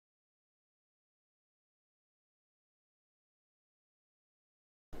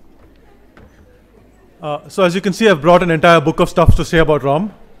So as you can see, I've brought an entire book of stuff to say about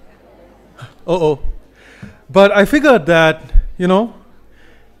Rom. Uh-oh. But I figured that,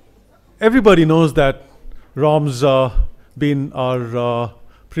 everybody knows that Rom's been our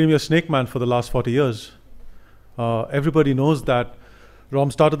premier snake man for the last 40 years. Everybody knows that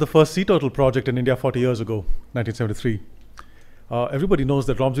Rom started the first sea turtle project in India 40 years ago, 1973. Everybody knows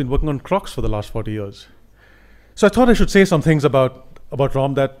that Rom's been working on crocs for the last 40 years. So I thought I should say some things about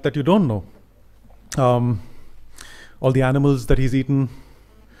Rom that you don't know. All the animals that he's eaten,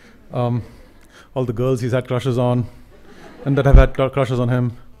 all the girls he's had crushes on, and that have had crushes on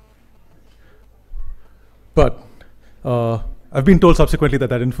him. But I've been told subsequently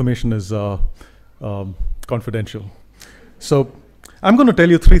that information is confidential. So I'm going to tell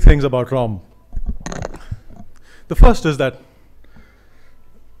you 3 things about Rom. The first is that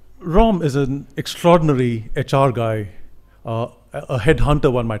Rom is an extraordinary HR guy, a headhunter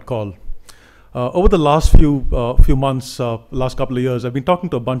one might call. Over the last few months, last couple of years, I've been talking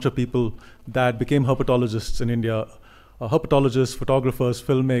to a bunch of people that became herpetologists in India, herpetologists, photographers,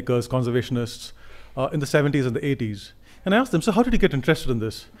 filmmakers, conservationists in the 70s and the 80s. And I asked them, so how did you get interested in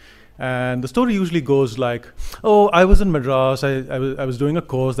this? And the story usually goes like, oh, I was in Madras, I was doing a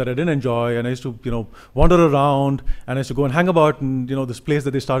course that I didn't enjoy, and I used to, wander around, and I used to go and hang about in, this place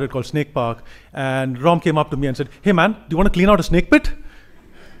that they started called Snake Park. And Rom came up to me and said, hey man, do you want to clean out a snake pit?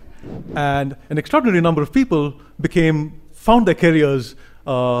 And an extraordinary number of people found their careers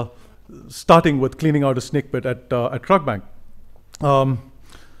starting with cleaning out a snake pit at Crocbank.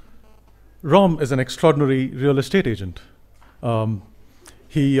 Rom is an extraordinary real estate agent. When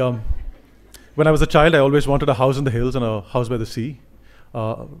I was a child, I always wanted a house in the hills and a house by the sea.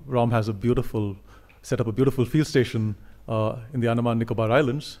 Rom has set up a beautiful field station in the Andaman Nicobar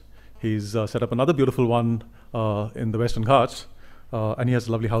Islands. He's set up another beautiful one in the Western Ghats. And he has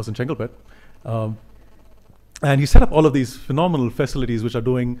a lovely house in Chengalpet. And he set up all of these phenomenal facilities which are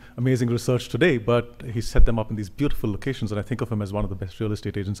doing amazing research today, but he set them up in these beautiful locations, and I think of him as one of the best real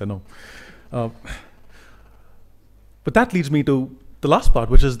estate agents I know. But that leads me to the last part,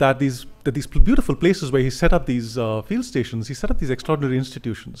 which is that these beautiful places where he set up these field stations, he set up these extraordinary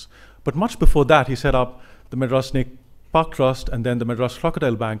institutions. But much before that, he set up the Madras Snake Park Trust and then the Madras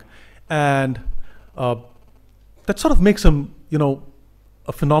Crocodile Bank. And that sort of makes him,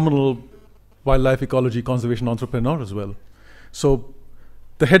 a phenomenal wildlife ecology conservation entrepreneur as well. So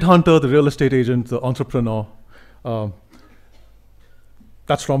the headhunter, the real estate agent, the entrepreneur,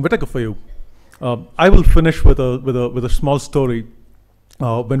 that's Rom Whitaker for you. I will finish with a small story.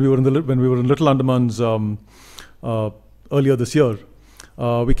 When we were in Little Andamans earlier this year,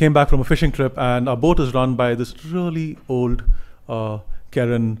 we came back from a fishing trip, and our boat is run by this really old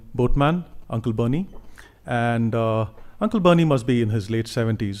Karen boatman, Uncle Bernie, and Uncle Bernie must be in his late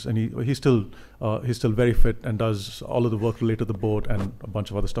 70s, and he's still very fit and does all of the work related to the boat and a bunch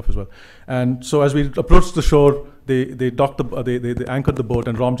of other stuff as well. And so as we approached the shore, they anchored the boat,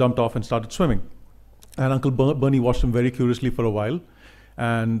 and Rom jumped off and started swimming. And Uncle Bernie watched him very curiously for a while.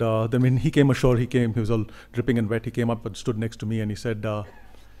 And then when he came ashore, he was all dripping and wet. He came up and stood next to me, and he said,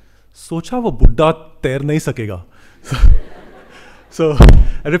 "Socha wo buddha tair nahi sakega." So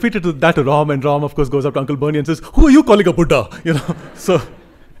I repeated that to Rom, and Rom, of course, goes up to Uncle Bernie and says, "Who are you calling a Buddha?" So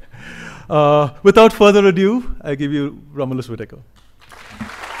without further ado, I give you Romulus Whitaker.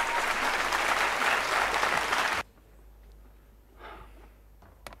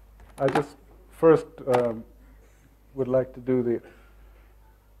 I just first would like to do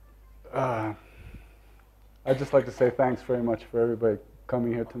I'd just like to say thanks very much for everybody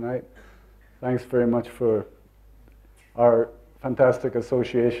coming here tonight. Thanks very much for our fantastic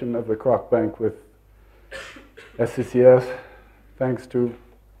association of the Croc Bank with SCCS. Thanks to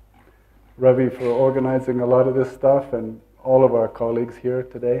Ravi for organizing a lot of this stuff, and all of our colleagues here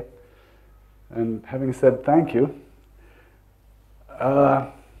today. And having said thank you,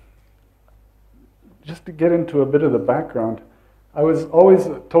 just to get into a bit of the background, I was always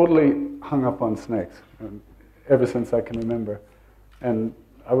totally hung up on snakes, ever since I can remember. And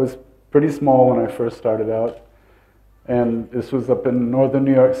I was pretty small when I first started out. And this was up in northern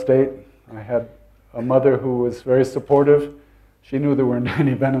New York State. I had a mother who was very supportive. She knew there weren't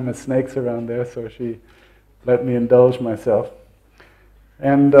any venomous snakes around there, so she let me indulge myself.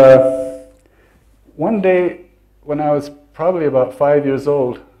 And one day, when I was probably about 5 years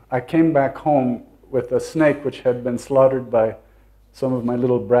old, I came back home with a snake which had been slaughtered by some of my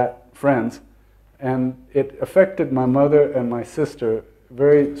little brat friends. And it affected my mother and my sister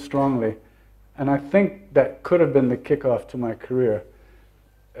very strongly. And I think that could have been the kickoff to my career.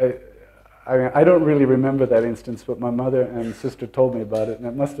 I don't really remember that instance, but my mother and sister told me about it, and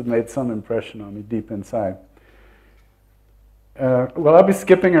it must have made some impression on me deep inside. Well, I'll be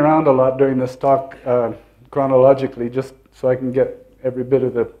skipping around a lot during this talk chronologically, just so I can get every bit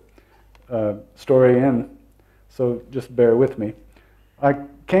of the story in, so just bear with me. I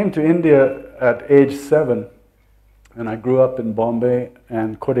came to India at age 7, and I grew up in Bombay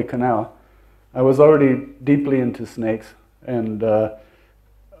and Kodaikanal. I was already deeply into snakes, and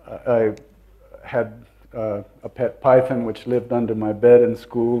I had a pet python which lived under my bed in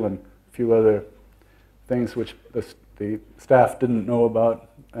school, and a few other things which the staff didn't know about,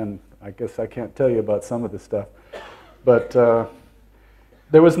 and I guess I can't tell you about some of the stuff. But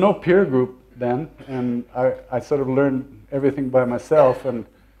there was no peer group then, and I sort of learned everything by myself, and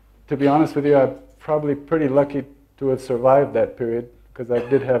to be honest with you, I'm probably pretty lucky to have survived that period, because I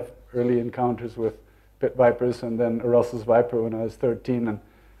did have early encounters with pit vipers and then a Russell's viper when I was 13, and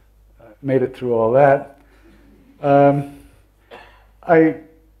made it through all that.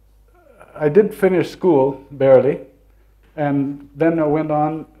 I did finish school, barely, and then I went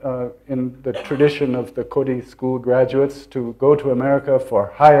on in the tradition of the Kodi school graduates to go to America for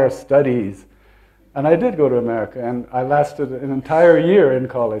higher studies. And I did go to America, and I lasted an entire year in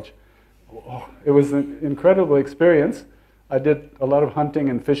college. It was an incredible experience. I did a lot of hunting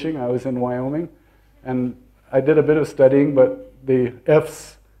and fishing. I was in Wyoming, and I did a bit of studying, but the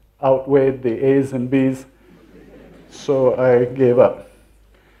F's outweighed the A's and B's, so I gave up.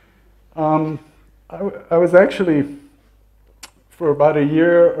 I was actually, for about a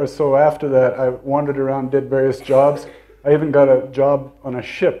year or so after that, I wandered around, did various jobs. I even got a job on a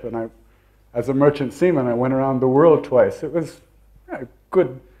ship, and as a merchant seaman, I went around the world twice. It was a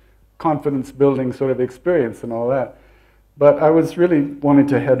good confidence-building sort of experience and all that. But I was really wanting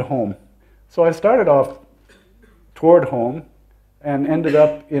to head home. So I started off toward home and ended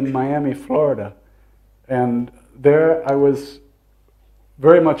up in Miami, Florida. And there I was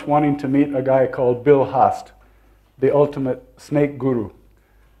very much wanting to meet a guy called Bill Haast, the ultimate snake guru.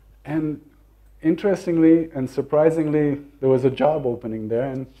 And interestingly and surprisingly, there was a job opening there,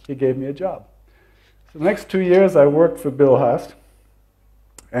 and he gave me a job. So the next 2 years I worked for Bill Haast,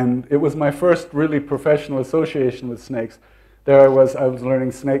 and it was my first really professional association with snakes. There I was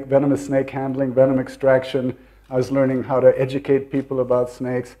learning venomous snake handling, venom extraction. I was learning how to educate people about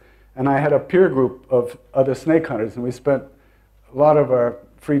snakes, and I had a peer group of other snake hunters, and we spent a lot of our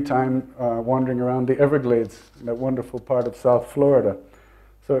free time wandering around the Everglades, that wonderful part of South Florida.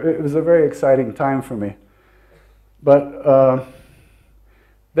 So it was a very exciting time for me. But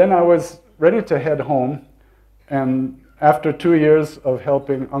then I was ready to head home, and after 2 years of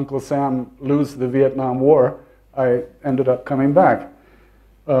helping Uncle Sam lose the Vietnam War, I ended up coming back.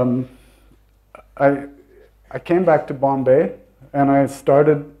 I came back to Bombay, and I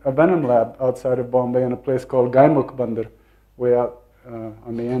started a venom lab outside of Bombay in a place called Gaimukh Bandar, way out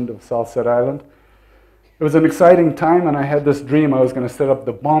on the end of Salsette Island. It was an exciting time, and I had this dream I was going to set up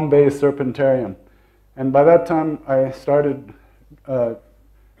the Bombay Serpentarium. And by that time, I started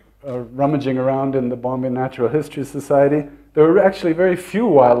rummaging around in the Bombay Natural History Society. There were actually very few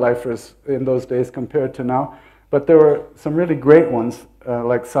wildlifers in those days compared to now, but there were some really great ones,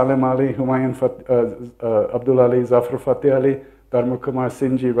 like Salim Ali, Abdul Ali, Zafar Fateh Ali, Dharma Kumar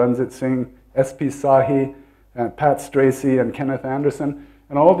Singhji, Ranjit Singh, S.P. Sahi, Pat Stracey, and Kenneth Anderson.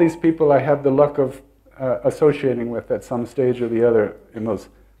 And all these people I had the luck of associating with at some stage or the other in those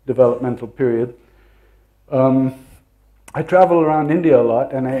developmental period. I traveled around India a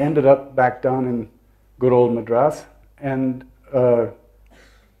lot, and I ended up back down in good old Madras, and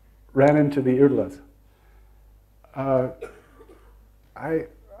ran into the Irlas. I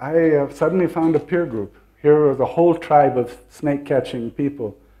suddenly found a peer group. Here was a whole tribe of snake-catching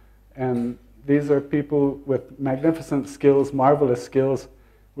people, and these are people with magnificent skills, marvelous skills,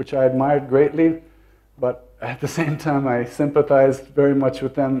 which I admired greatly, but at the same time I sympathized very much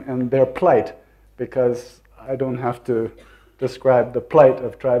with them and their plight, because I don't have to describe the plight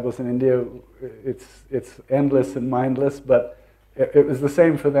of tribals in India. It's endless and mindless, but it was the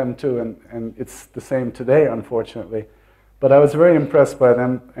same for them too, and it's the same today, unfortunately. But I was very impressed by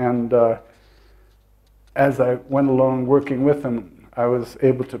them, and as I went along working with them, I was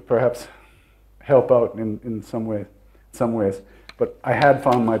able to perhaps help out in some ways. But I had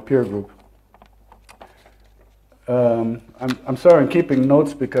found my peer group. I'm sorry, I'm keeping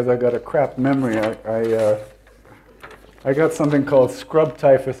notes because I got a crap memory. I got something called scrub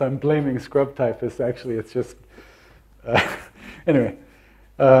typhus. I'm blaming scrub typhus. Actually, it's just anyway.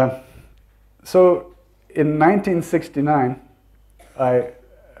 So in 1969,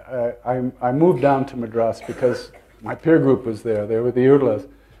 I moved down to Madras because my peer group was there. They were the Urlas,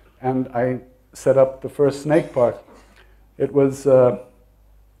 and I set up the first snake park. It was at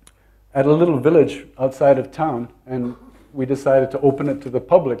a little village outside of town, and we decided to open it to the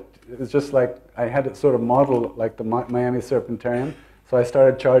public. It was just like, I had it sort of modeled like the Miami Serpentarium, so I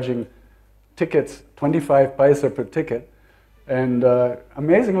started charging tickets, 25 paisa per ticket, and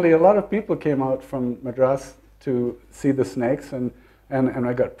amazingly a lot of people came out from Madras to see the snakes, and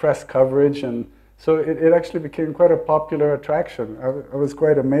I got press coverage, and so it actually became quite a popular attraction. I was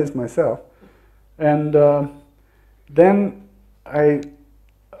quite amazed myself. And then I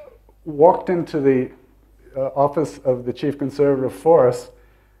walked into the office of the Chief Conservator of Forests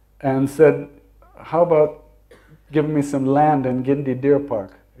and said, how about giving me some land in Gindi Deer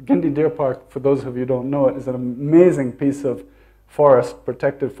Park? Gindi Deer Park, for those of you who don't know it, is an amazing piece of forest,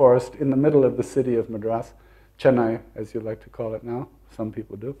 protected forest, in the middle of the city of Madras, Chennai, as you like to call it now. Some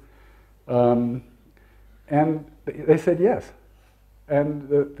people do. And they said yes. And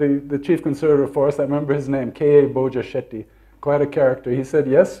the Chief Conservator of Forests, I remember his name, K.A. Boja Shetty, quite a character. He said,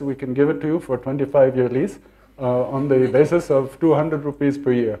 yes, we can give it to you for a 25-year lease on the basis of 200 rupees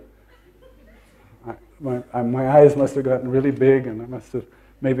per year. My eyes must have gotten really big, and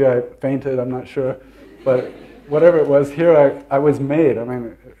maybe I fainted, I'm not sure. But whatever it was, here I was made. I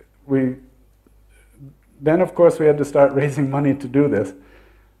mean, then of course we had to start raising money to do this.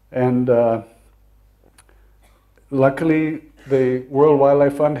 And luckily, the World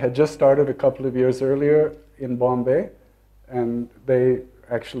Wildlife Fund had just started a couple of years earlier in Bombay, and they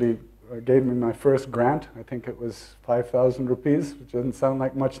actually gave me my first grant. I think it was 5,000 rupees, which doesn't sound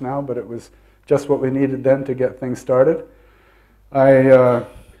like much now, but it was just what we needed then to get things started. There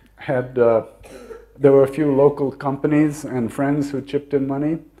were a few local companies and friends who chipped in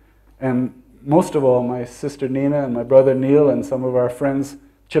money, and most of all, my sister Nina and my brother Neil and some of our friends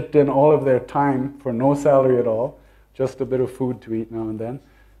chipped in all of their time for no salary at all, just a bit of food to eat now and then,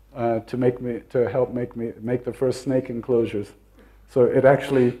 to help make the first snake enclosures. So it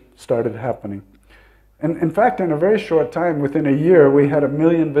actually started happening. And in fact, in a very short time, within a year, we had 1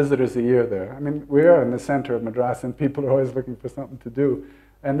 million visitors a year there. I mean, we are in the center of Madras, and people are always looking for something to do.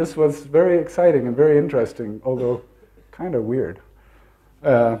 And this was very exciting and very interesting, although kind of weird.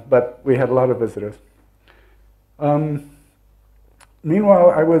 But we had a lot of visitors.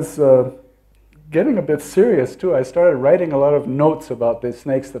 Meanwhile, I was getting a bit serious too. I started writing a lot of notes about the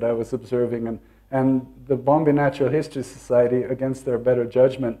snakes that I was observing, and the Bombay Natural History Society, against their better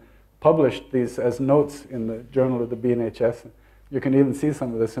judgment, published these as notes in the Journal of the BNHS. You can even see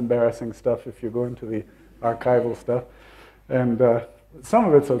some of this embarrassing stuff if you go into the archival stuff. And some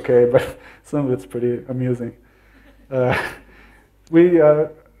of it's okay, but some of it's pretty amusing. Of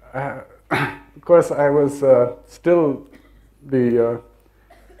course, I was still the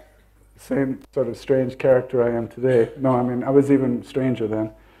same sort of strange character I am today. No, I mean, I was even stranger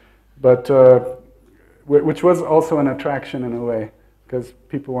then. But, which was also an attraction in a way, because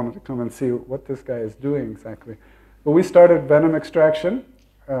people wanted to come and see what this guy is doing exactly. But we started venom extraction,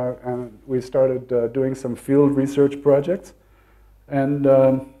 and we started doing some field research projects. And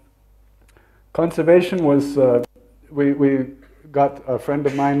conservation was, we got a friend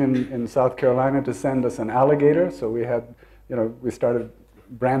of mine in South Carolina to send us an alligator, so we had, we started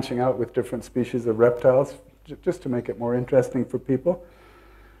branching out with different species of reptiles, just to make it more interesting for people.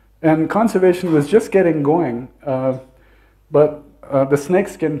 And conservation was just getting going, but the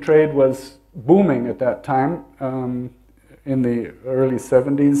snakeskin trade was booming at that time. In the early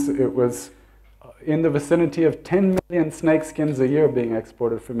 70s, it was in the vicinity of 10 million snakeskins a year being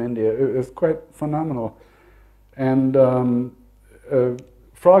exported from India. It was quite phenomenal. And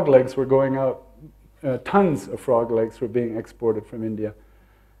frog legs were going out, tons of frog legs were being exported from India.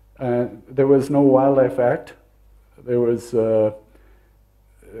 There was no Wildlife Act. There was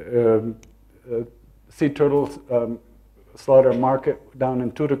sea turtles slaughter market down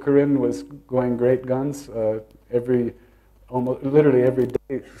in Tuticorin was going great guns. Literally every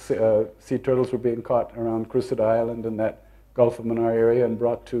day, sea turtles were being caught around Cressida Island in that Gulf of Mannar area and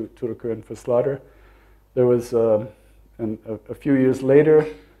brought to Tuticorin for slaughter. There was, a few years later,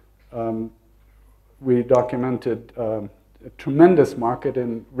 we documented a tremendous market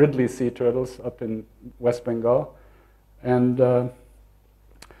in Ridley sea turtles up in West Bengal. And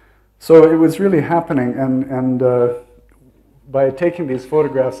so it was really happening, and by taking these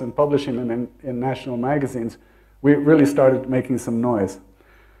photographs and publishing them in national magazines, we really started making some noise.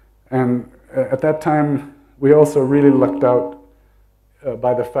 And at that time, we also really lucked out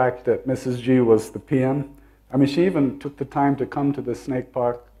by the fact that Mrs. G was the PM. I mean, she even took the time to come to the snake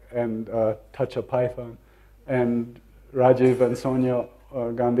park and touch a python. And Rajiv and Sonia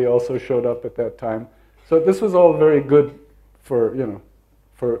Gandhi also showed up at that time. So this was all very good for,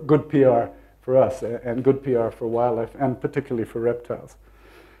 for good PR for us and good PR for wildlife and particularly for reptiles.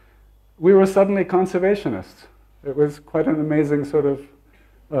 We were suddenly conservationists. It was quite an amazing sort of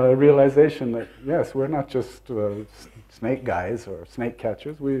realization that, yes, we're not just snake guys or snake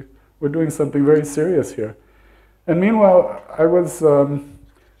catchers. We're doing something very serious here. And meanwhile, I was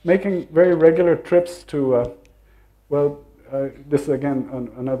making very regular trips to, this is again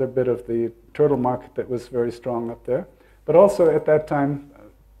another bit of the turtle market that was very strong up there. But also at that time,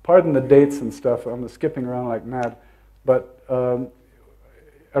 pardon the dates and stuff, I'm skipping around like mad, but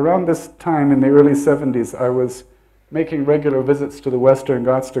around this time in the early 70s, I was making regular visits to the Western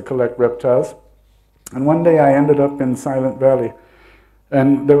Ghats to collect reptiles. And one day I ended up in Silent Valley.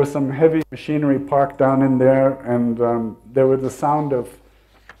 And there was some heavy machinery parked down in there, and there was the sound of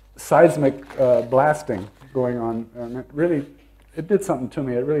seismic blasting going on. And it did something to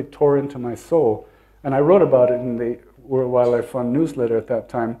me. It really tore into my soul. And I wrote about it in the World Wildlife Fund newsletter at that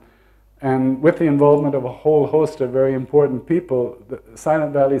time. And with the involvement of a whole host of very important people, the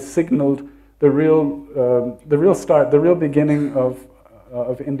Silent Valley signaled the real start, the real beginning of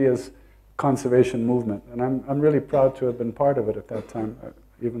India's conservation movement. And I'm really proud to have been part of it at that time.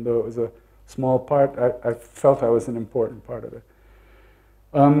 Even though it was a small part, I felt I was an important part of it.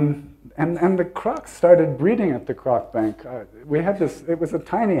 And the crocs started breeding at the croc bank. We had this, it was a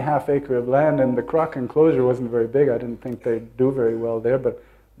tiny half-acre of land, and the croc enclosure wasn't very big. I didn't think they'd do very well there, but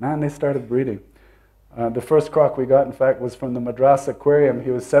man, they started breeding. The first croc we got, in fact, was from the Madras Aquarium.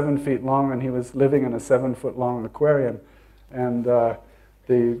 He was 7 feet long, and he was living in a 7-foot-long aquarium. And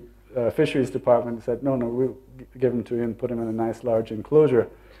the fisheries department said, no, we'll give him to you and put him in a nice large enclosure.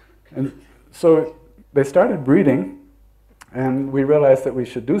 And so they started breeding, and we realized that we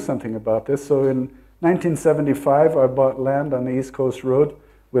should do something about this. So in 1975, I bought land on the East Coast Road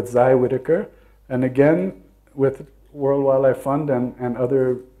with Zy Whitaker, and again, with World Wildlife Fund and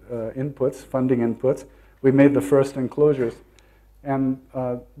other funding inputs, we made the first enclosures. And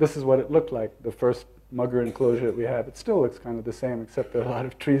this is what it looked like, the first mugger enclosure that we have. It still looks kind of the same, except there are a lot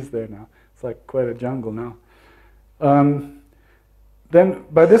of trees there now. It's like quite a jungle now. Then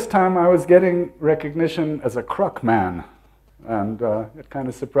by this time I was getting recognition as a croc man, and it kind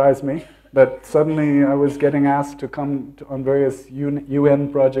of surprised me. But suddenly I was getting asked to come on various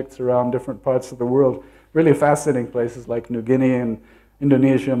UN projects around different parts of the world, really fascinating places like New Guinea and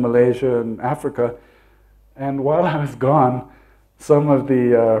Indonesia, Malaysia, and Africa. And while I was gone, some of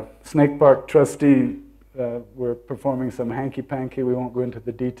the snake park trustees were performing some hanky-panky. We won't go into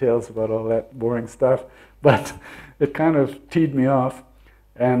the details about all that boring stuff, but it kind of teed me off.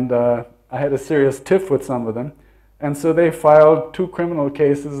 And I had a serious tiff with some of them. And so they filed 2 criminal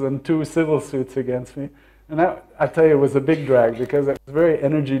cases and 2 civil suits against me. And that, I tell you, was a big drag because it was very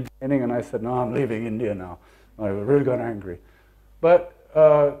energy draining, and I said, no, I'm leaving India now. I really got angry. But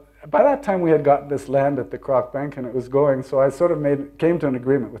by that time we had gotten this land at the Croc Bank and it was going, so I sort of came to an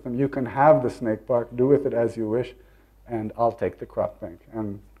agreement with them. You can have the snake park, do with it as you wish, and I'll take the Croc Bank.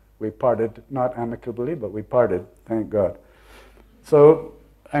 And we parted, not amicably, but we parted, thank God. So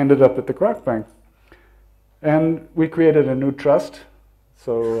I ended up at the Croc Bank. And we created a new trust,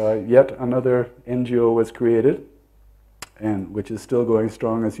 so yet another NGO was created, and which is still going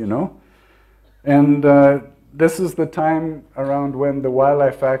strong, as you know. And this is the time around when the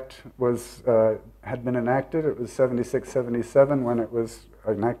Wildlife Act was, had been enacted. It was 76, 77 when it was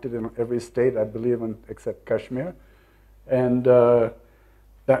enacted in every state, I believe, except Kashmir. And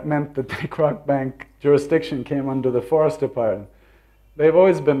that meant that the Croc Bank jurisdiction came under the Forest Department. They've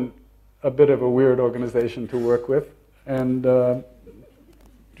always been a bit of a weird organization to work with. And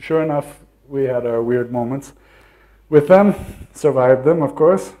sure enough, we had our weird moments with them, survived them, of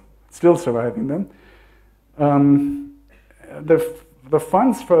course, still surviving them. The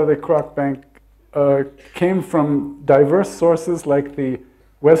funds for the Croc Bank came from diverse sources like the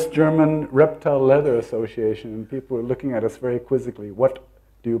West German Reptile Leather Association, and people were looking at us very quizzically. What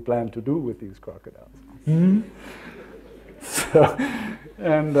do you plan to do with these crocodiles? Mm-hmm. So,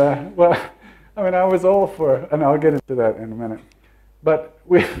 and well, I mean, I was all for, and I'll get into that in a minute, but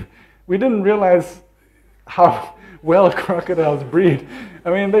we didn't realize how well crocodiles breed. I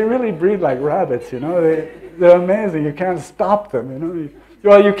mean, they really breed like rabbits, you know. They're amazing. You can't stop them, you know.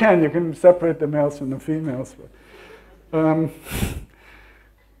 Well, you can separate the males from the females. But,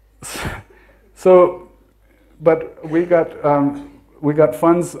 but we got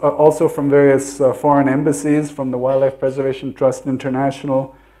funds also from various foreign embassies, from the Wildlife Preservation Trust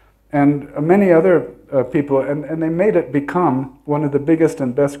International, and many other people, and they made it become one of the biggest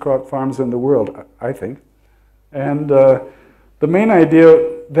and best croc farms in the world, I think. And the main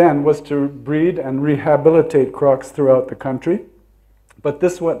idea then was to breed and rehabilitate crocs throughout the country. But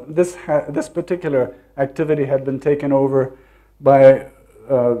this particular activity had been taken over by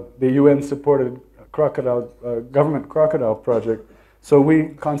the UN-supported government crocodile project. So we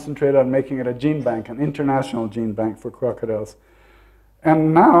concentrated on making it a gene bank, an international gene bank for crocodiles.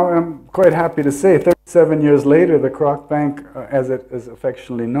 And now I'm quite happy to say, 37 years later, the Croc Bank, as it is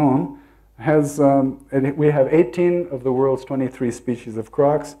affectionately known, has, we have 18 of the world's 23 species of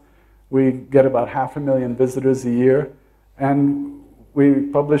crocs. We get about 500,000 visitors a year, and we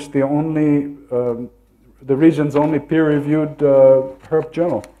publish the region's only peer-reviewed herp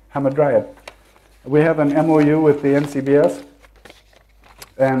journal, Hamadryad. We have an MOU with the NCBS,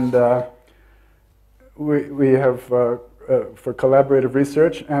 and we have for collaborative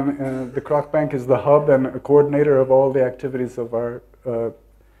research, and the Croc Bank is the hub and a coordinator of all the activities of our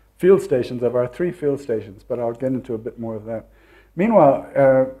field stations, of our 3 field stations, but I'll get into a bit more of that.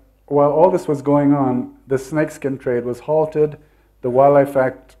 Meanwhile, while all this was going on, the snakeskin trade was halted, the Wildlife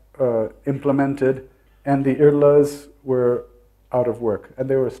Act implemented, and the IRLAs were out of work, and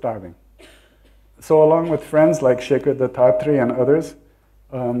they were starving. So along with friends like Shekhar Dattatri and others,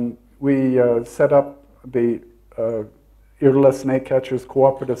 we set up the IRLA Snake Catchers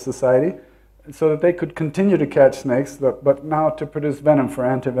Cooperative Society so that they could continue to catch snakes, but now to produce venom for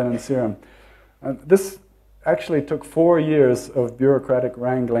antivenom serum. This actually took 4 years of bureaucratic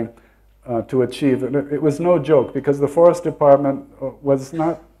wrangling to achieve. It was no joke, because the Forest Department was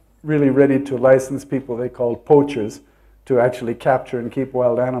not really ready to license people they called poachers to actually capture and keep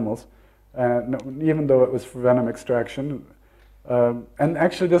wild animals, even though it was for venom extraction. And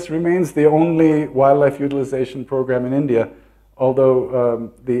actually this remains the only wildlife utilization program in India,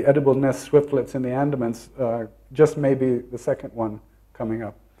 although the edible nest swiftlets in the Andamans just may be the second one coming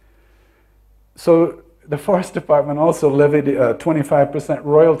up. So the Forest Department also levied a 25%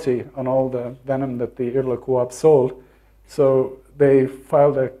 royalty on all the venom that the IRLA Co-op sold. So they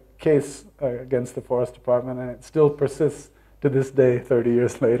filed a case against the Forest Department, and it still persists to this day, 30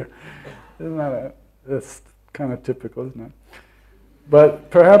 years later. Isn't that that's kind of typical, isn't it?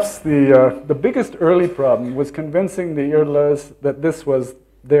 But perhaps the biggest early problem was convincing the IRLAs that this was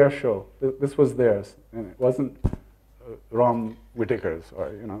their show. This was theirs, and it wasn't Romulus Whitaker's,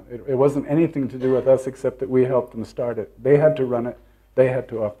 or it wasn't anything to do with us except that we helped them start it. They had to run it. They had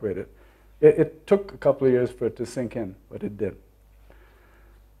to operate it. It took a couple of years for it to sink in, but it did.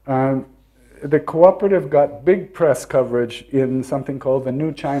 The cooperative got big press coverage in something called the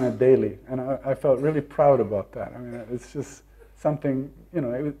New China Daily, and I felt really proud about that. I mean, it's just something, it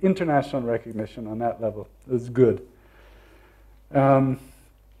was international recognition on that level. It was good.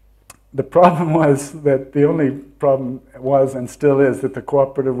 The problem was that the only problem was, and still is, that the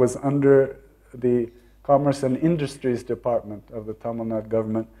cooperative was under the Commerce and Industries Department of the Tamil Nadu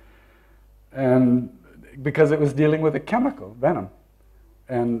government, and because it was dealing with a chemical, venom.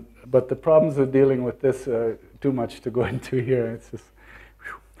 But the problems of dealing with this are too much to go into here. It's just,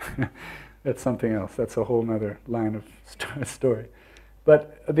 that's something else. That's a whole other line of story.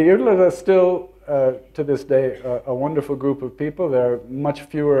 But the IRLAs are still, to this day, a wonderful group of people. There are much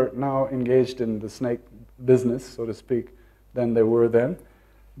fewer now engaged in the snake business, so to speak, than there were then.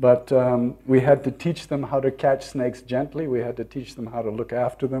 But we had to teach them how to catch snakes gently. We had to teach them how to look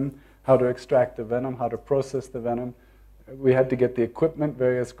after them, how to extract the venom, how to process the venom. We had to get the equipment.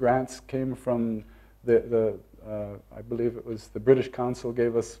 Various grants came from I believe it was the British Council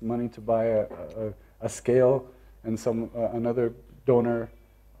gave us money to buy a scale, and another donor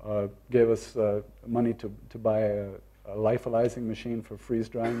gave us money to buy a lyophilizing machine for freeze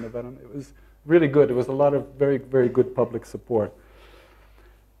drying the venom. It was really good. It was a lot of very, very good public support.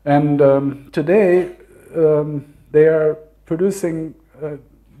 And today they are producing, the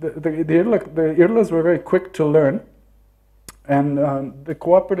IRLAs were very quick to learn. And the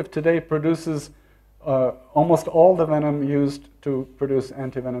cooperative today produces almost all the venom used to produce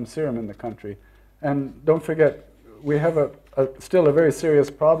antivenom serum in the country. And don't forget, we have still a very serious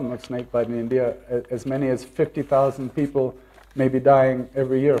problem of snakebite in India. As many as 50,000 people may be dying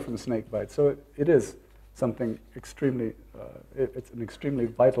every year from snakebite. So it is something extremely, it's an extremely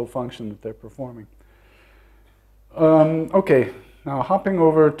vital function that they're performing. Okay, now hopping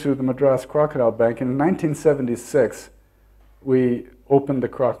over to the Madras Crocodile Bank, in 1976, we opened the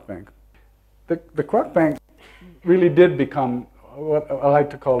Croc Bank. The Croc Bank really did become what I like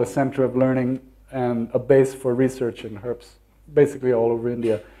to call a center of learning and a base for research in herps, basically all over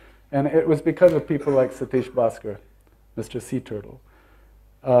India. And it was because of people like Satish Bhaskar, Mr. Sea Turtle.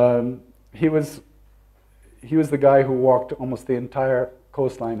 He was the guy who walked almost the entire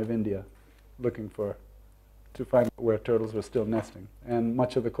coastline of India looking to find where turtles were still nesting, and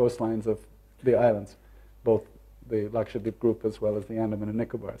much of the coastlines of the islands, both the Lakshadweep group as well as the Andaman and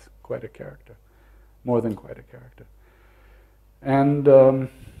Nicobars. Quite a character, more than quite a character. And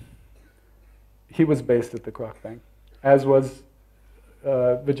he was based at the Croc Bank, as was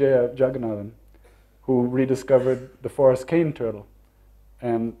Vijaya Jaganathan, who rediscovered the forest cane turtle,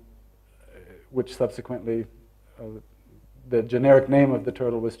 and which subsequently, the generic name of the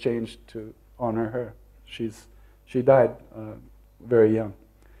turtle was changed to honor her. She died very young.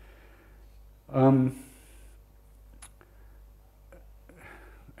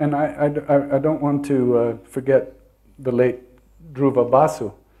 And I don't want to forget the late Dhruva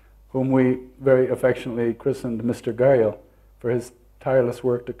Basu, whom we very affectionately christened Mr. Garyal for his tireless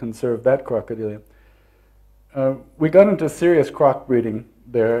work to conserve that crocodilian. We got into serious croc breeding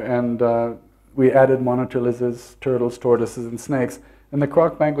there, and we added monitor lizards, turtles, tortoises, and snakes. And the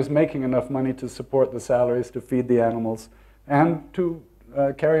Croc Bank was making enough money to support the salaries, to feed the animals, and to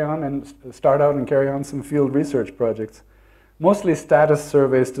carry on and start out and carry on some field research projects. Mostly status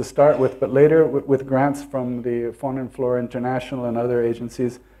surveys to start with, but later with grants from the Fauna and Flora International and other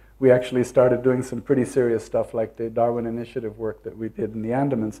agencies, we actually started doing some pretty serious stuff like the Darwin Initiative work that we did in the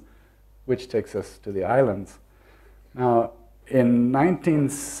Andamans, which takes us to the islands. Now, in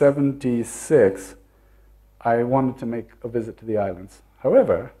 1976, I wanted to make a visit to the islands.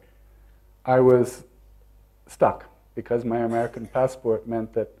 However, I was stuck because my American passport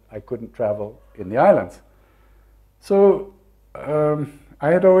meant that I couldn't travel in the islands. So I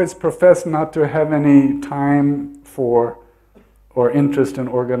had always professed not to have any time for or interest in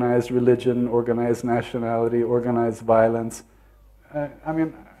organized religion, organized nationality, organized violence. I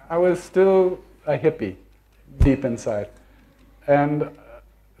mean, I was still a hippie deep inside. And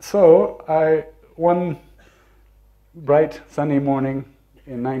so one bright sunny morning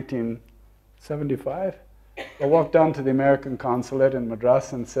in 1975, I walked down to the American consulate in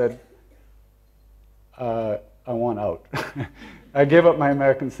Madras and said, I want out. I gave up my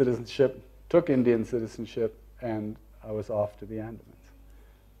American citizenship, took Indian citizenship, and I was off to the Andamans.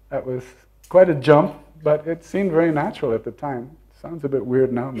 That was quite a jump, but it seemed very natural at the time. Sounds a bit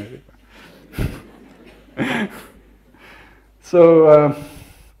weird now, maybe. So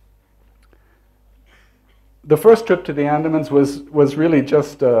the first trip to the Andamans was really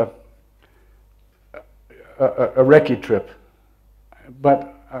just a recce trip,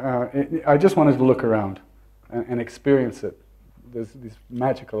 but I just wanted to look around and experience it. There's these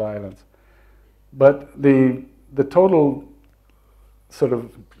magical islands, but the total sort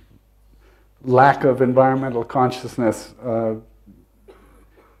of lack of environmental consciousness,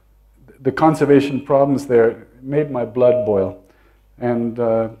 the conservation problems there made my blood boil, and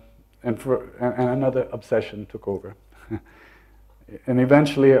another obsession took over. And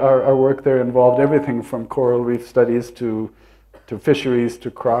eventually our work there involved everything from coral reef studies to fisheries,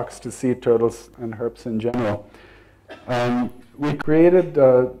 to crocs, to sea turtles and herps in general. We created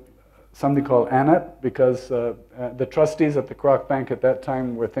something called ANAT because the trustees at the Croc Bank at that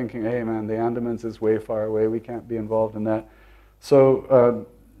time were thinking, hey man, the Andamans is way far away, we can't be involved in that. So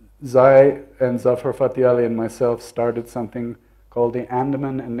Zai and Zafar Fatih Ali and myself started something called the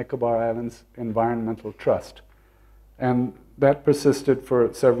Andaman and Nicobar Islands Environmental Trust. And that persisted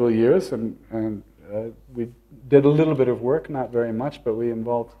for several years, and we did a little bit of work, not very much, but we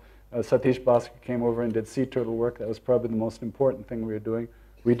involved, Satish Bhaskar came over and did sea turtle work. That was probably the most important thing we were doing.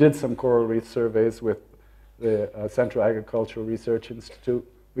 We did some coral reef surveys with the Central Agricultural Research Institute.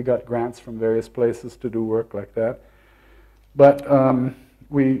 We got grants from various places to do work like that. But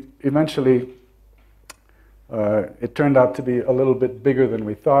we eventually, it turned out to be a little bit bigger than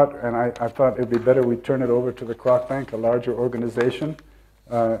we thought, and I thought it'd be better we turn it over to the Croc Bank, a larger organization.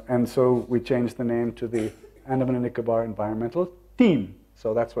 And so we changed the name to the Andaman and Nicobar Environmental Team.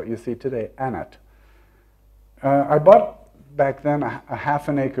 So that's what you see today, ANAT. I bought back then a half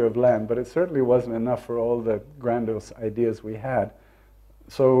an acre of land, but it certainly wasn't enough for all the grandiose ideas we had.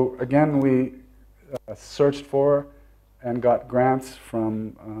 So again, we searched for and got grants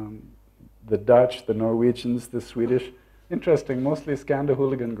from the Dutch, the Norwegians, the Swedish. Interesting, mostly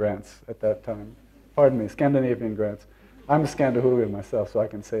Scandinavian grants at that time. Pardon me, Scandinavian grants. I'm a Scandinavian myself, so I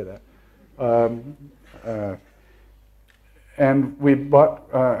can say that. And we bought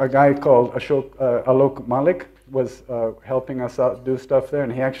a guy called Alok Malik was helping us out do stuff there,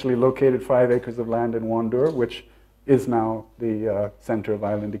 and he actually located 5 acres of land in Wandur, which is now the Center of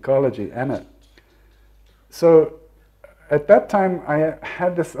Island Ecology, ANAT. So at that time, I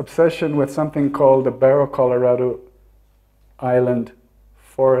had this obsession with something called the Barro Colorado Island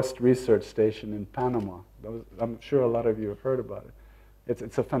Forest Research Station in Panama. I'm sure a lot of you have heard about it.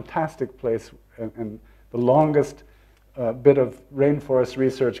 It's a fantastic place, and the longest bit of rainforest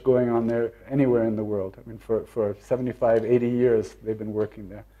research going on there anywhere in the world. I mean, for 75, 80 years they've been working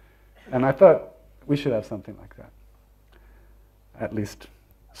there. And I thought we should have something like that, at least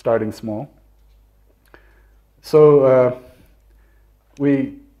starting small. So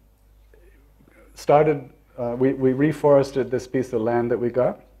we started, we reforested this piece of land that we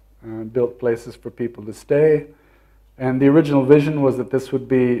got, built places for people to stay. And the original vision was that this would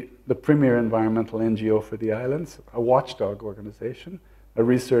be the premier environmental NGO for the islands, a watchdog organization, a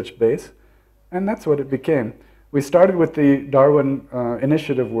research base, and that's what it became. We started with the Darwin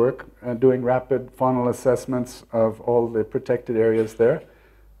initiative work, doing rapid faunal assessments of all the protected areas there.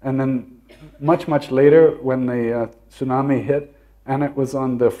 And then much, much later, when the tsunami hit, Annette was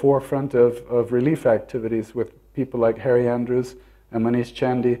on the forefront of relief activities with people like Harry Andrews and Manish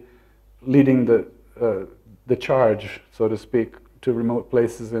Chandy leading the charge, so to speak, to remote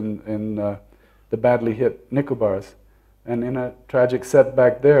places in the badly hit Nicobars. And in a tragic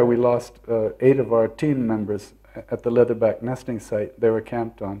setback there, we lost 8 of our team members at the leatherback nesting site they were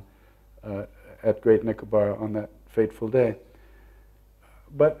camped on at Great Nicobar on that fateful day.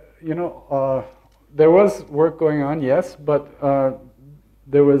 But, you know, there was work going on, yes, but there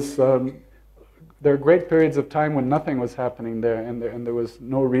are great periods of time when nothing was happening there, and there was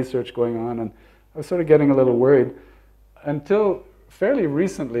no research going on, and I was sort of getting a little worried until fairly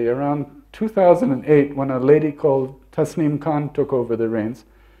recently, around 2008, when a lady called Tasneem Khan took over the reins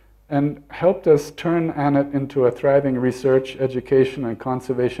and helped us turn Annette into a thriving research, education, and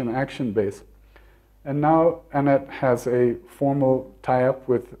conservation action base. And now Annette has a formal tie-up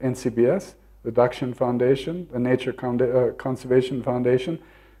with NCBS, the Dakshin Foundation, the Nature Conservation Foundation,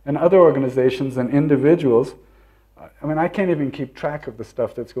 and other organizations and individuals. I mean, I can't even keep track of the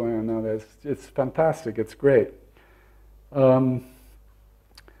stuff that's going on now. It's fantastic. It's great.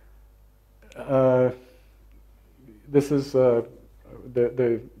 This is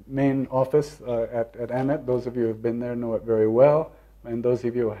the main office at Annette. Those of you who have been there know it very well. And those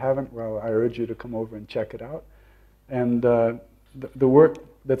of you who haven't, well, I urge you to come over and check it out. And the work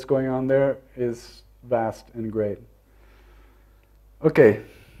that's going on there is vast and great. Okay,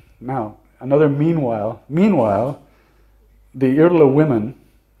 now, another meanwhile, the Irla women,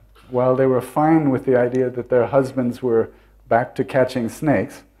 while they were fine with the idea that their husbands were back to catching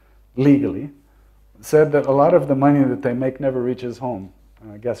snakes, legally, said that a lot of the money that they make never reaches home.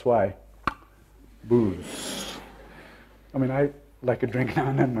 Guess why? Booze. I mean, I like a drink now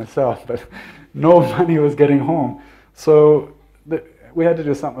and then myself, but no money was getting home. So we had to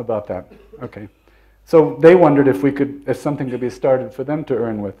do something about that. Okay. So they wondered if something could be started for them to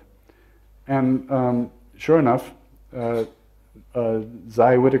earn with. And sure enough,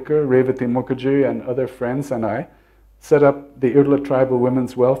 Zai Whitaker, Revati Mukherjee, and other friends and I set up the Irla Tribal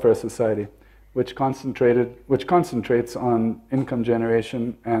Women's Welfare Society, which concentrates on income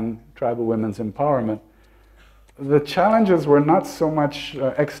generation and tribal women's empowerment. The challenges were not so much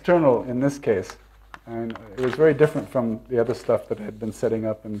external in this case, and it was very different from the other stuff that I had been setting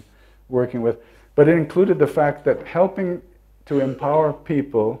up and working with, but it included the fact that helping to empower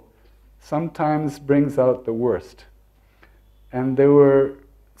people sometimes brings out the worst. And there were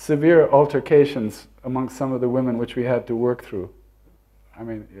severe altercations amongst some of the women which we had to work through. I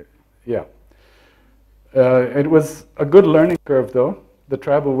mean, yeah. It was a good learning curve, though. The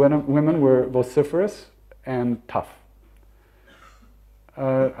tribal women were vociferous and tough.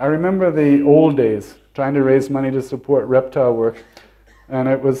 I remember the old days, trying to raise money to support reptile work, and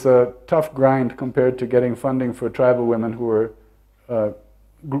it was a tough grind compared to getting funding for tribal women who were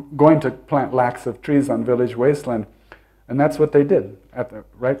going to plant lakhs of trees on village wasteland. And that's what they did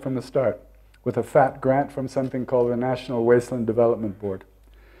right from the start, with a fat grant from something called the National Wasteland Development Board.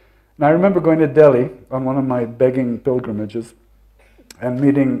 And I remember going to Delhi on one of my begging pilgrimages and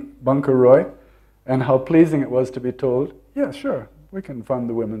meeting Bunker Roy, and how pleasing it was to be told, yeah, sure, we can fund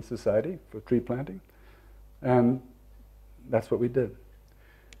the Women's Society for tree planting. And that's what we did.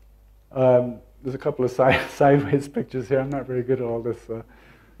 There's a couple of sideways pictures here. I'm not very good at all this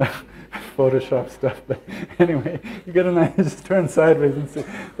Photoshop stuff, but anyway, you get a nice, just turn sideways and see.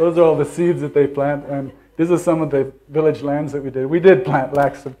 Those are all the seeds that they plant, and these are some of the village lands that we did. We did plant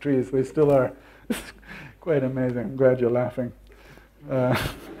lakhs of trees. They still are. It's quite amazing. I'm glad you're laughing. Well,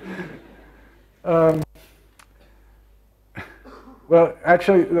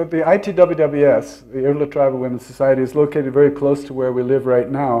 actually, the ITWWS, the Irla Tribal Women's Society, is located very close to where we live right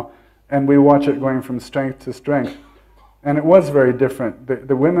now, and we watch it going from strength to strength. And it was very different.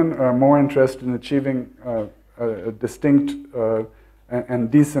 The women are more interested in achieving a distinct and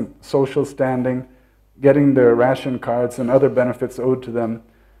decent social standing, getting their ration cards and other benefits owed to them,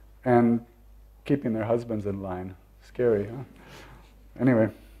 and keeping their husbands in line. Scary, huh? Anyway,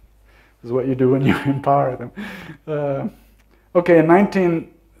 this is what you do when you empower them. Okay,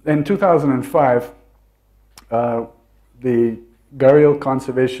 in 2005, the Gharial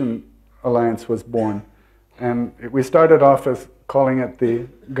Conservation Alliance was born. And we started off as calling it the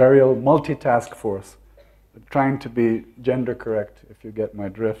Gharial Multitask Force, trying to be gender correct, if you get my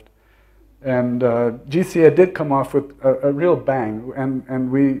drift. And GCA did come off with a real bang,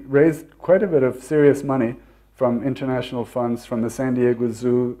 and we raised quite a bit of serious money from international funds, from the San Diego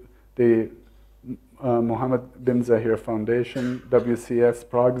Zoo, the Mohammed bin Zahir Foundation, WCS,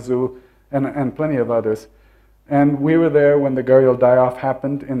 Prague Zoo, and plenty of others. And we were there when the Gharial die-off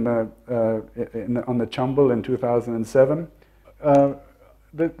happened on the Chambal in 2007.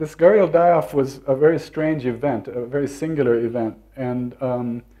 This Gharial die-off was a very strange event, a very singular event. And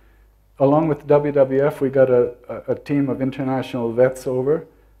along with WWF, we got a team of international vets over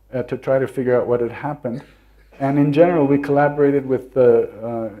to try to figure out what had happened. And in general, we collaborated with the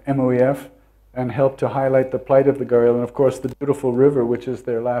MOEF and helped to highlight the plight of the Gharial, and of course the beautiful river, which is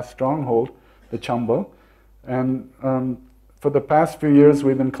their last stronghold, the Chambal. And for the past few years,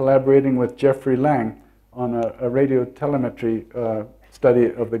 we've been collaborating with Jeffrey Lang on a radio telemetry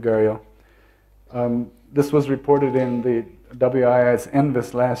study of the Gharial. This was reported in the WII's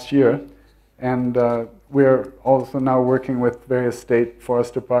ENVIS last year, and we're also now working with various state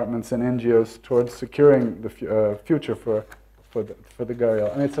forest departments and NGOs towards securing the future for the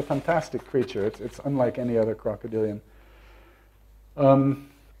Gharial. And it's a fantastic creature. It's unlike any other crocodilian.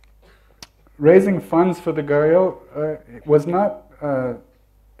 Raising funds for the Gharial was not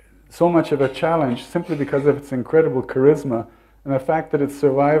so much of a challenge simply because of its incredible charisma and the fact that its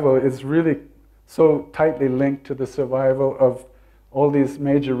survival is really so tightly linked to the survival of all these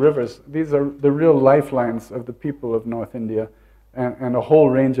major rivers. These are the real lifelines of the people of North India, and a whole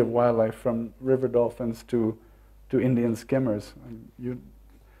range of wildlife, from river dolphins to Indian skimmers.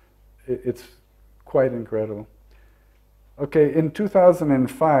 It's quite incredible. Okay, in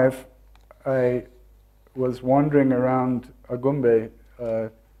 2005, I was wandering around Agumbe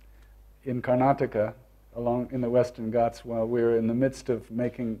in Karnataka, along in the Western Ghats, while we were in the midst of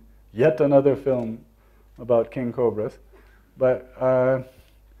making yet another film about king cobras. But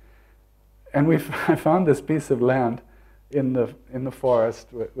and I found this piece of land in the forest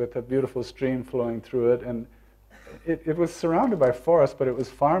with a beautiful stream flowing through it, and it was surrounded by forest, but it was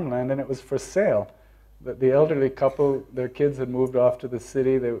farmland, and it was for sale. The elderly couple, their kids had moved off to the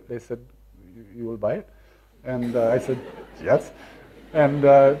city. They said, "You will buy it?" And I said, "Yes." And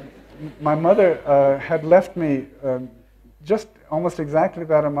my mother had left me just almost exactly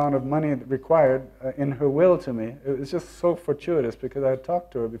that amount of money required in her will to me. It was just so fortuitous, because I had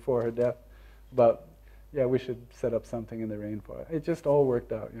talked to her before her death about, yeah, we should set up something in the rainforest. It just all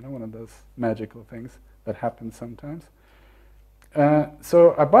worked out, you know, one of those magical things that happens sometimes.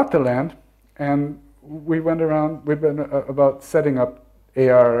 So I bought the land, and we went around, we've been about setting up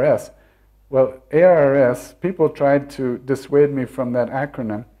ARRS. Well, ARRS, people tried to dissuade me from that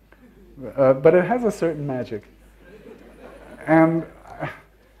acronym, but it has a certain magic. And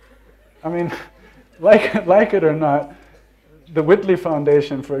I mean, like it or not, the Whitley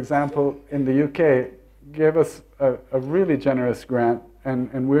Foundation, for example, in the UK, gave us a really generous grant,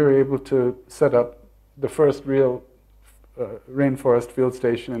 and we were able to set up the first real rainforest field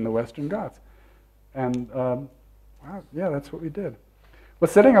station in the Western Ghats. And wow, yeah, that's what we did. Well,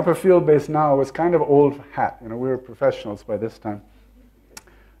 setting up a field base now was kind of old hat. You know, we were professionals by this time.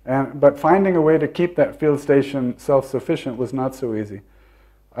 But finding a way to keep that field station self-sufficient was not so easy.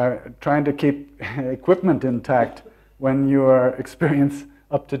 Trying to keep equipment intact when you are experience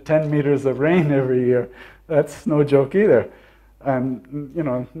up to 10 meters of rain every year, that's no joke either. And, you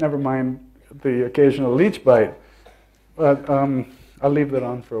know, never mind the occasional leech bite. But I'll leave that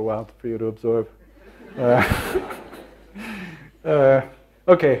on for a while for you to absorb.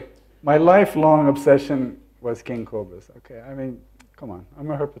 Okay, my lifelong obsession was king cobras. Okay, I mean, come on, I'm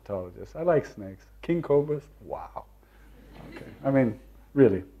a herpetologist. I like snakes. King cobras, wow. Okay, I mean,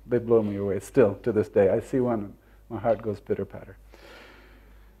 really, they blow me away still to this day. I see one and my heart goes pitter-patter.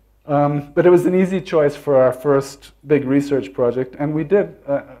 But it was an easy choice for our first big research project, and we did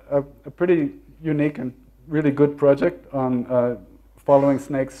a pretty unique and really good project on following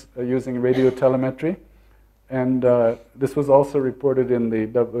snakes using radio telemetry. And this was also reported in the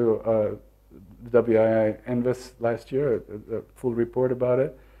WII ENVIS last year, a full report about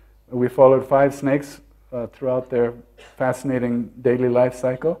it. We followed 5 snakes throughout their fascinating daily life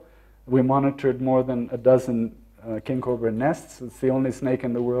cycle. We monitored more than a dozen king cobra nests. It's the only snake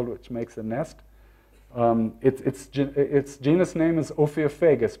in the world which makes a nest. Its genus name is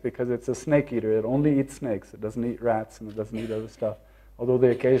Ophiophagus because it's a snake eater. It only eats snakes. It doesn't eat rats and it doesn't eat other stuff. Although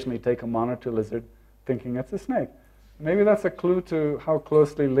they occasionally take a monitor lizard thinking it's a snake. Maybe that's a clue to how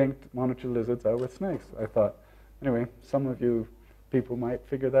closely linked monitor lizards are with snakes, I thought. Anyway, some of you people might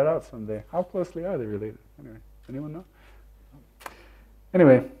figure that out someday. How closely are they related? Anyway, anyone know?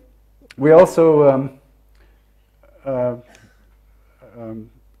 Anyway, we also,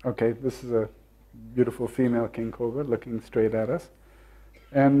 okay, this is a beautiful female king cobra looking straight at us.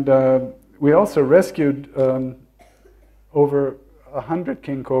 And we also rescued over 100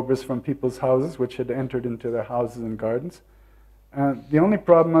 king cobras from people's houses, which had entered into their houses and gardens. The only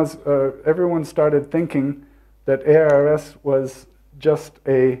problem was everyone started thinking that ARS was just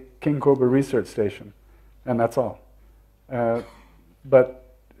a king cobra research station, and that's all.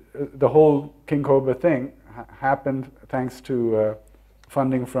 But the whole king cobra thing happened thanks to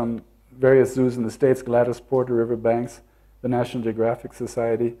funding from various zoos in the States, Gladys Porter River Banks, the National Geographic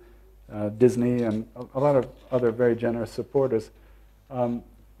Society, Disney, and a lot of other very generous supporters.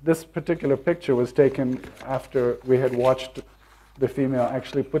 This particular picture was taken after we had watched the female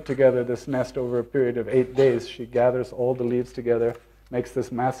actually put together this nest over a period of 8 days. She gathers all the leaves together, makes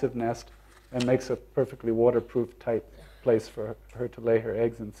this massive nest, and makes a perfectly waterproof, tight place for her to lay her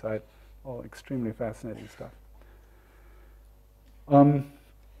eggs inside. All extremely fascinating stuff.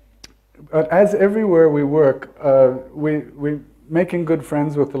 But as everywhere we work, we're making good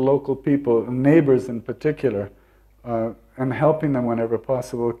friends with the local people, neighbors in particular, and helping them whenever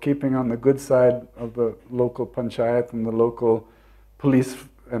possible, keeping on the good side of the local panchayat and the local police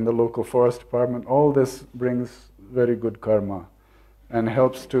and the local forest department. All this brings very good karma and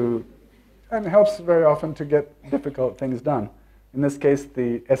helps very often to get difficult things done. In this case,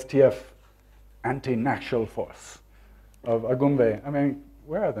 the STF, Anti-Nakshal Force of Agumbe. I mean,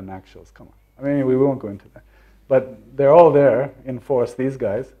 where are the Nakshals? Come on. I mean, we won't go into that. But they're all there in force, these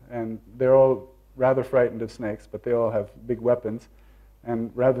guys, and they're all rather frightened of snakes, but they all have big weapons.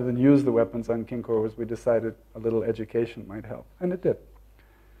 And rather than use the weapons on king cobras, we decided a little education might help, and it did.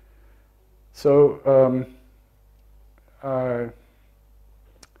 So,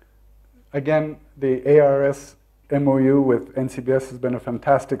 again, the ARS MOU with NCBS has been a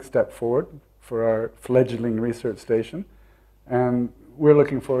fantastic step forward for our fledgling research station. And we're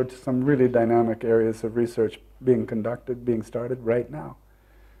looking forward to some really dynamic areas of research being conducted, being started right now,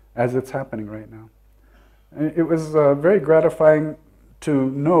 as it's happening right now. And it was very gratifying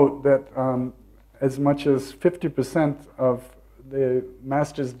to note that as much as 50% of the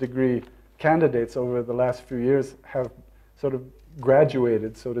master's degree candidates over the last few years have sort of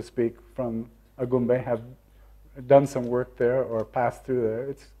graduated, so to speak, from Agumbe, have done some work there or passed through there.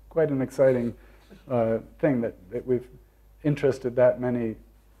 It's quite an exciting thing that we've interested that many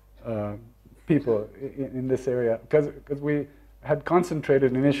people in this area, because we had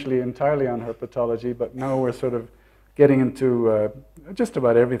concentrated initially entirely on herpetology, but now we're sort of getting into just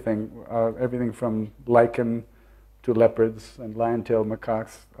about everything, everything from lichen to leopards and lion-tailed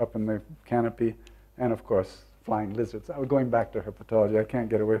macaques up in the canopy, and of course flying lizards. I was going back to herpetology. I can't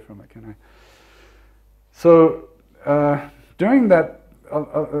get away from it, can I? So during that,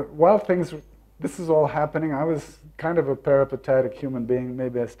 while this is all happening, I was kind of a peripatetic human being.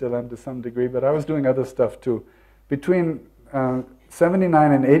 Maybe I still am to some degree, but I was doing other stuff too. Between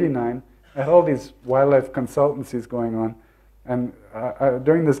 79 and 89, I had all these wildlife consultancies going on. And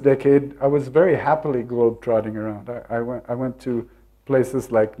during this decade, I was very happily globe-trotting around. I went to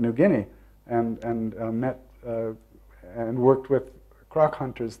places like New Guinea and met and worked with croc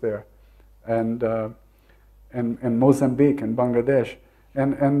hunters there, and Mozambique and Bangladesh.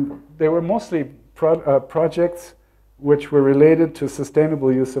 And they were mostly projects which were related to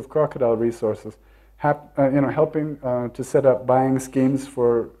sustainable use of crocodile resources, helping to set up buying schemes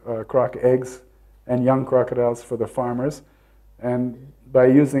for croc eggs and young crocodiles for the farmers, and by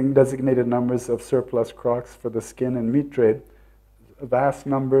using designated numbers of surplus crocs for the skin and meat trade, vast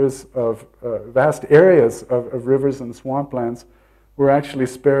areas of rivers and swamplands were actually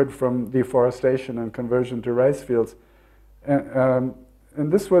spared from deforestation and conversion to rice fields. And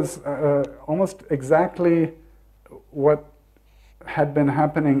this was almost exactly what had been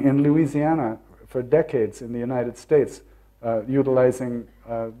happening in Louisiana for decades in the United States, utilizing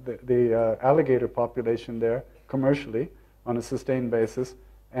the alligator population there commercially on a sustained basis,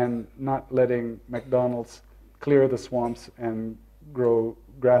 and not letting McDonald's clear the swamps and grow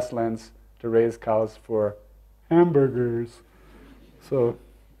grasslands to raise cows for hamburgers. So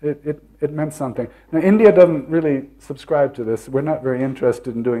it meant something. Now, India doesn't really subscribe to this. We're not very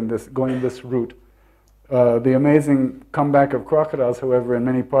interested in doing this, going this route. The amazing comeback of crocodiles, however, in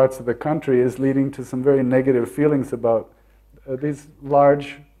many parts of the country is leading to some very negative feelings about these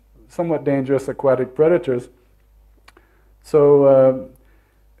large, somewhat dangerous aquatic predators. So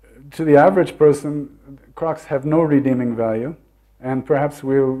to the average person, crocs have no redeeming value, and perhaps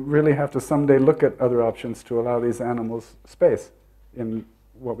we'll really have to someday look at other options to allow these animals space in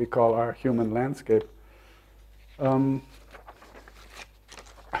what we call our human landscape.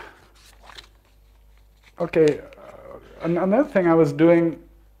 Okay, another thing I was doing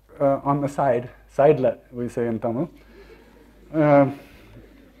on the side, sidelet, we say in Tamil,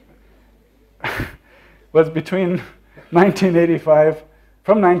 was between 1985,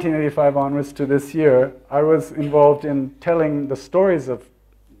 from 1985 onwards to this year, I was involved in telling the stories of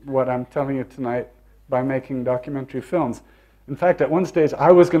what I'm telling you tonight by making documentary films. In fact, at one stage,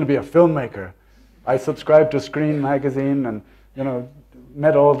 I was going to be a filmmaker. I subscribed to Screen magazine and,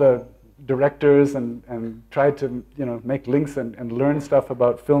 met all the directors and tried to, make links and learn stuff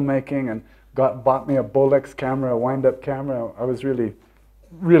about filmmaking, and bought me a Bolex camera, a wind-up camera. I was really,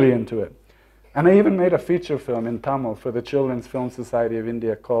 really into it. And I even made a feature film in Tamil for the Children's Film Society of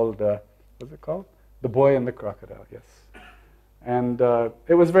India called, what's it called? The Boy and the Crocodile, yes. And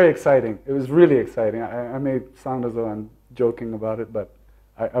it was very exciting. It was really exciting. I may sound as though I'm joking about it, but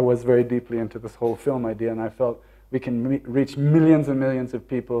I was very deeply into this whole film idea, and I felt we can reach millions and millions of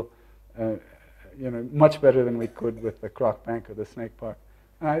people, much better than we could with the Croc Bank or the Snake Park.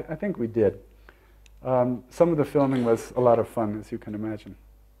 And I think we did. Some of the filming was a lot of fun, as you can imagine.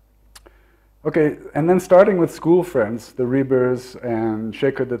 Okay, and then starting with school friends, the Reebers and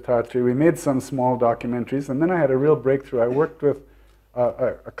Shekhar Dattatri, we made some small documentaries, and then I had a real breakthrough. I worked with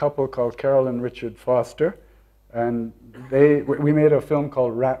a couple called Carol and Richard Foster, and we made a film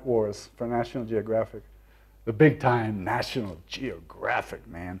called Rat Wars for National Geographic. The big time National Geographic,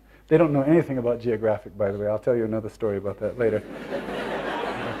 man. They don't know anything about geographic, by the way. I'll tell you another story about that later.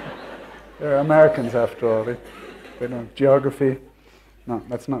 They're Americans, after all. They know geography. No,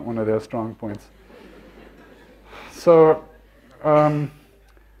 that's not one of their strong points. So, yeah,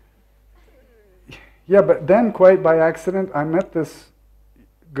 but then quite by accident, I met this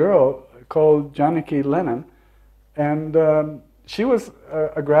girl called Janaki Lennon, and she was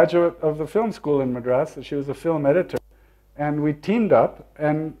a graduate of the film school in Madras. She was a film editor, and we teamed up,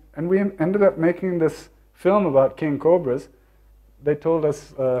 and we ended up making this film about king cobras. They told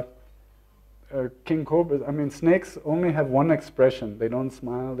us king cobras, snakes only have one expression. They don't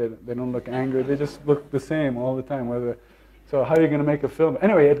smile, they don't look angry, they just look the same all the time. So how are you going to make a film?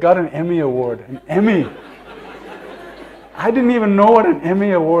 Anyway, it got an Emmy award, an Emmy. I didn't even know what an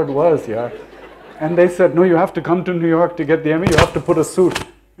Emmy award was, yeah. And they said, no, you have to come to New York to get the Emmy, you have to put a suit.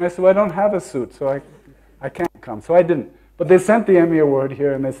 And I said, well, I don't have a suit, so I can't come. So I didn't. But they sent the Emmy award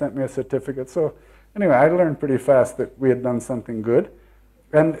here, and they sent me a certificate. So anyway, I learned pretty fast that we had done something good.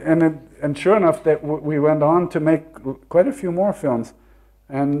 And sure enough, that we went on to make quite a few more films,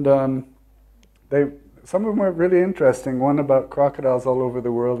 and some of them were really interesting. One about crocodiles all over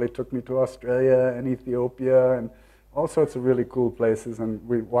the world. They took me to Australia and Ethiopia and all sorts of really cool places, and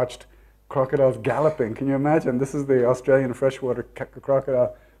we watched crocodiles galloping. Can you imagine? This is the Australian freshwater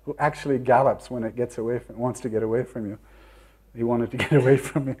crocodile who actually gallops when it wants to get away from you. He wanted to get away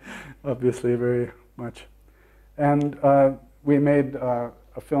from me, obviously, very much. And we made a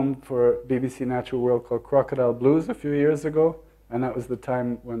film for BBC Natural World called Crocodile Blues a few years ago, and that was the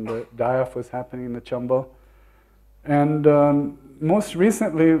time when the die-off was happening in the Chambal. And most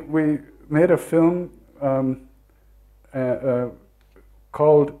recently, we made a film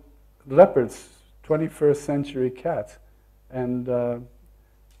called Leopards, 21st Century Cats. And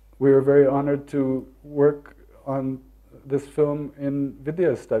we were very honored to work on this film in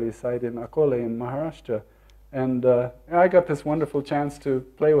Vidya Study site in Akole in Maharashtra. And I got this wonderful chance to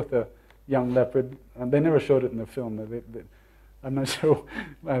play with a young leopard. And they never showed it in the film. I'm not sure.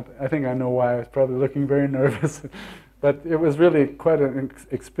 I think I know why. I was probably looking very nervous. But it was really quite an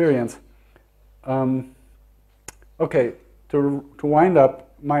experience. Okay, to wind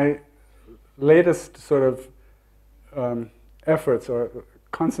up, my latest sort of efforts, or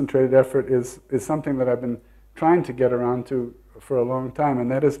concentrated effort, is something that I've been trying to get around to for a long time,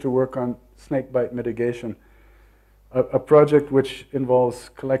 and that is to work on snakebite mitigation. A project which involves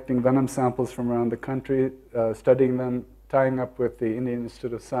collecting venom samples from around the country, studying them, tying up with the Indian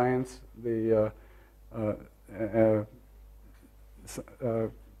Institute of Science, the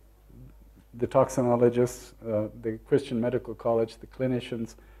toxinologists, the Christian Medical College, the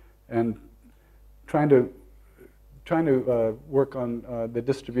clinicians, and trying to work on the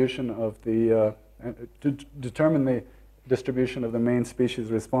distribution of the, to determine the distribution of the main species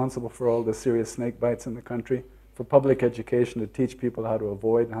responsible for all the serious snake bites in the country, for public education to teach people how to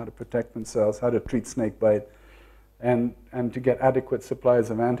avoid and how to protect themselves, how to treat snake bite, and to get adequate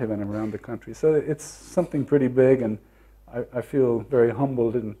supplies of antivenom around the country. So it's something pretty big, and I feel very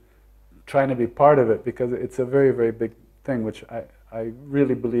humbled in trying to be part of it, because it's a very, very big thing, which I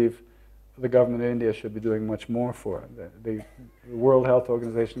really believe the government of India should be doing much more for. The World Health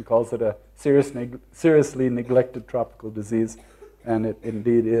Organization calls it a seriously neglected tropical disease, and it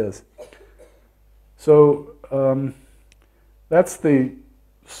indeed is. So that's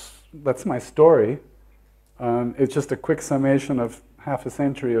my story. It's just a quick summation of half a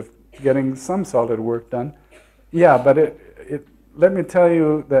century of getting some solid work done. Yeah, but let me tell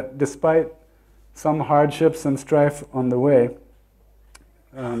you that despite some hardships and strife on the way,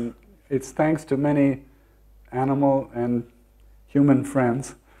 it's thanks to many animal and human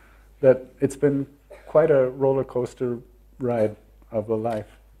friends that it's been quite a roller coaster ride of a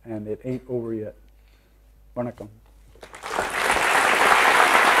life, and it ain't over yet. Vanakkam.